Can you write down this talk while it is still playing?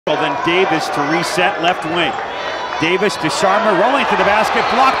Then Davis to reset left wing. Davis to Sharma, rolling to the basket,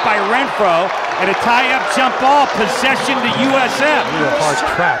 blocked by Renfro, and a tie-up jump ball, possession to USF. Hard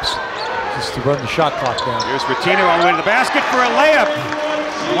traps just to run the shot clock down. Here's Retino all the way to the basket for a layup.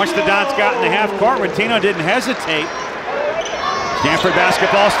 Once the Dons got in the half court, Retino didn't hesitate. Stanford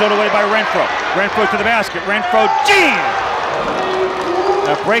basketball stolen away by Renfro. Renfro to the basket. Renfro jam!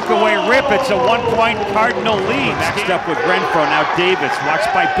 A breakaway rip. It's a 1-point Cardinal lead. Maxed up with Renfro. Now Davis,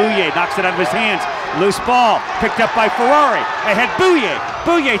 watched by Bouye, knocks it out of his hands. Loose ball, picked up by Ferrari. Ahead Bouye.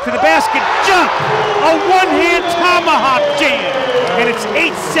 Bouye to the basket. Jump! A one-hand tomahawk jam! And it's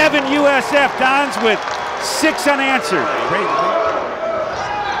 8-7 USF. Dons with 6 unanswered.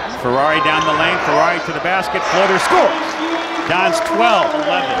 Ferrari down the lane. Ferrari to the basket. Floater scores. Dons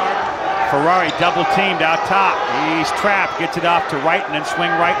 12-11. Ferrari double teamed out top. He's trapped, gets it off to right and then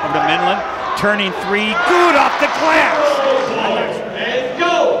swing right over to Minlin. Turning three, good off the glass. And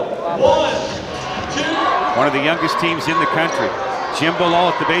go! 1, 2. One of the youngest teams in the country. Jimbo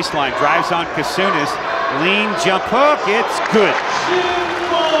Lowell at the baseline, drives on Kasunis. Lean jump hook, it's good.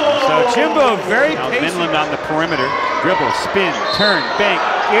 So Jimbo very patient. Minlin on the perimeter. Dribble, spin, turn, bank.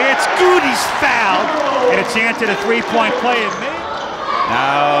 It's good, he's fouled. And a chance at a three-point play.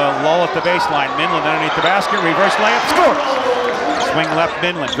 Now Lowell at the baseline, Minlin underneath the basket, reverse layup, scores! Swing left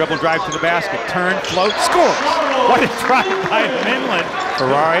Minlin, dribble drive to the basket, turn, float, scores! What a drive by Minlin.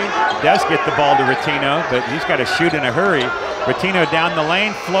 Ferrari does get the ball to Retino, but he's got to shoot in a hurry. Retino down the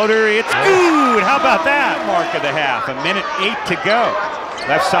lane, floater, it's good! How about that? Mark of the half, 1:08 to go.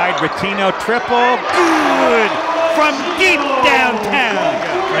 Left side, Retino triple, good! From deep downtown.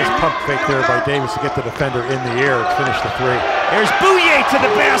 Nice pump fake there by Davis to get the defender in the air and finish the three. There's Bouye to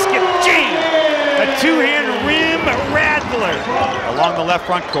the basket, jam! A two-hand rim rattler along the left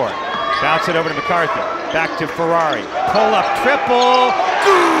front court. Bounce it over to McCarthy, back to Ferrari. Pull-up triple,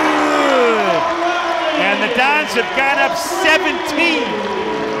 good! And the Dons have gone up 17.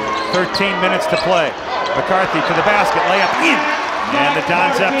 13 minutes to play. McCarthy to the basket, layup in. And the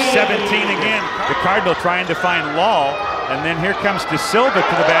Dons up 17 again. The Cardinal trying to find Law. And then here comes De Silva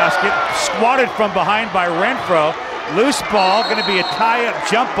to the basket. Squatted from behind by Renfro. Loose ball, going to be a tie-up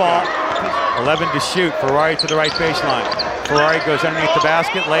jump ball. 11 to shoot. Ferrari to the right baseline. Ferrari goes underneath the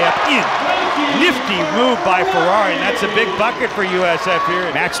basket. Layup in. Nifty move by Ferrari. And that's a big bucket for USF here.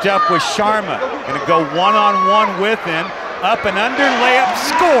 Matched up with Sharma. Going to go one-on-one with him. Up and under, layup,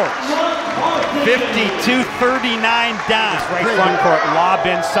 scores. 52-39 Dons. Right front court, lob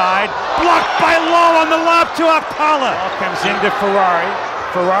inside. Blocked by Low on the lob to Akpala. Ball comes into Ferrari.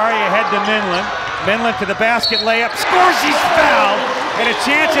 Ferrari ahead to Minlin. Minlin to the basket, layup, scores, he's fouled. And a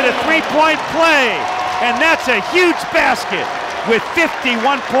chance at a three-point play. And that's a huge basket with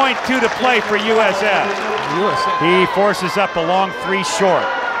 51.2 to play for USF. He forces up a long three short.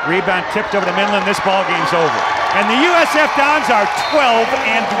 Rebound tipped over to Minlin. This ball game's over. And the USF Dons are 12-1.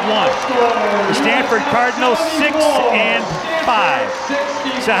 The Stanford Cardinals 6-5.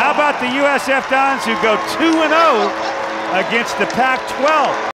 So how about the USF Dons who go 2-0 against the Pac-12?